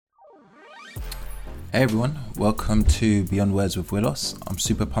Hey everyone, welcome to Beyond Words with Willos. I'm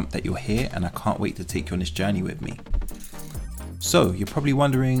super pumped that you're here and I can't wait to take you on this journey with me. So, you're probably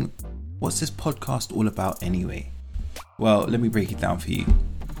wondering, what's this podcast all about anyway? Well, let me break it down for you.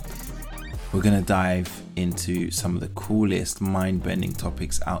 We're going to dive into some of the coolest mind-bending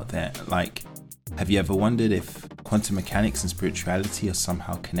topics out there. Like, have you ever wondered if quantum mechanics and spirituality are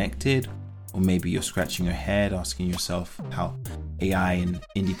somehow connected? Or maybe you're scratching your head asking yourself how AI and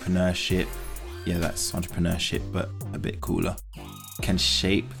entrepreneurship, yeah, that's entrepreneurship, but a bit cooler, can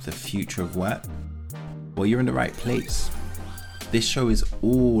shape the future of work? Well, you're in the right place. This show is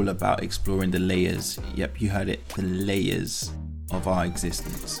all about exploring the layers, yep, you heard it, the layers of our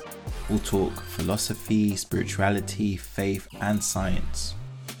existence. We'll talk philosophy, spirituality, faith, and science.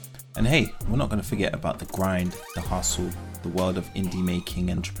 And hey, we're not going to forget about the grind, the hustle, the world of indie making,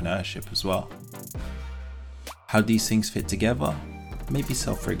 entrepreneurship as well. How these things fit together? Maybe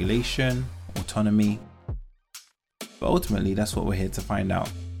self-regulation, autonomy, but ultimately that's what we're here to find out.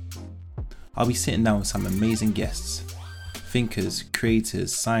 I'll be sitting down with some amazing guests, thinkers,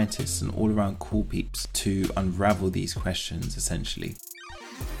 creators, scientists, and all around cool peeps to unravel these questions essentially.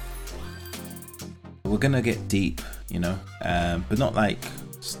 We're gonna get deep, but not like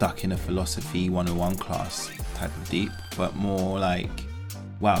stuck in a philosophy 101 class type of deep, but more like,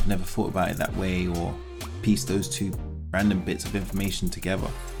 wow, I've never thought about it that way, or piece those two random bits of information together.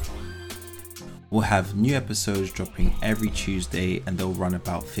 We'll have new episodes dropping every Tuesday and they'll run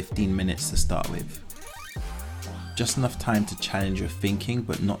about 15 minutes to start with. Just enough time to challenge your thinking,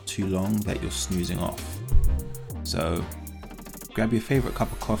 but not too long that you're snoozing off. So grab your favorite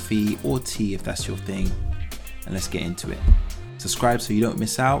cup of coffee or tea if that's your thing, and let's get into it. Subscribe so you don't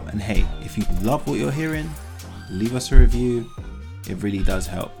miss out, and hey, if you love what you're hearing, leave us a review. It really does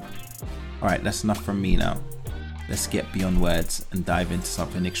help. Alright, that's enough from me now. Let's get beyond words and dive into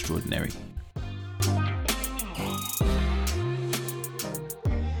something extraordinary.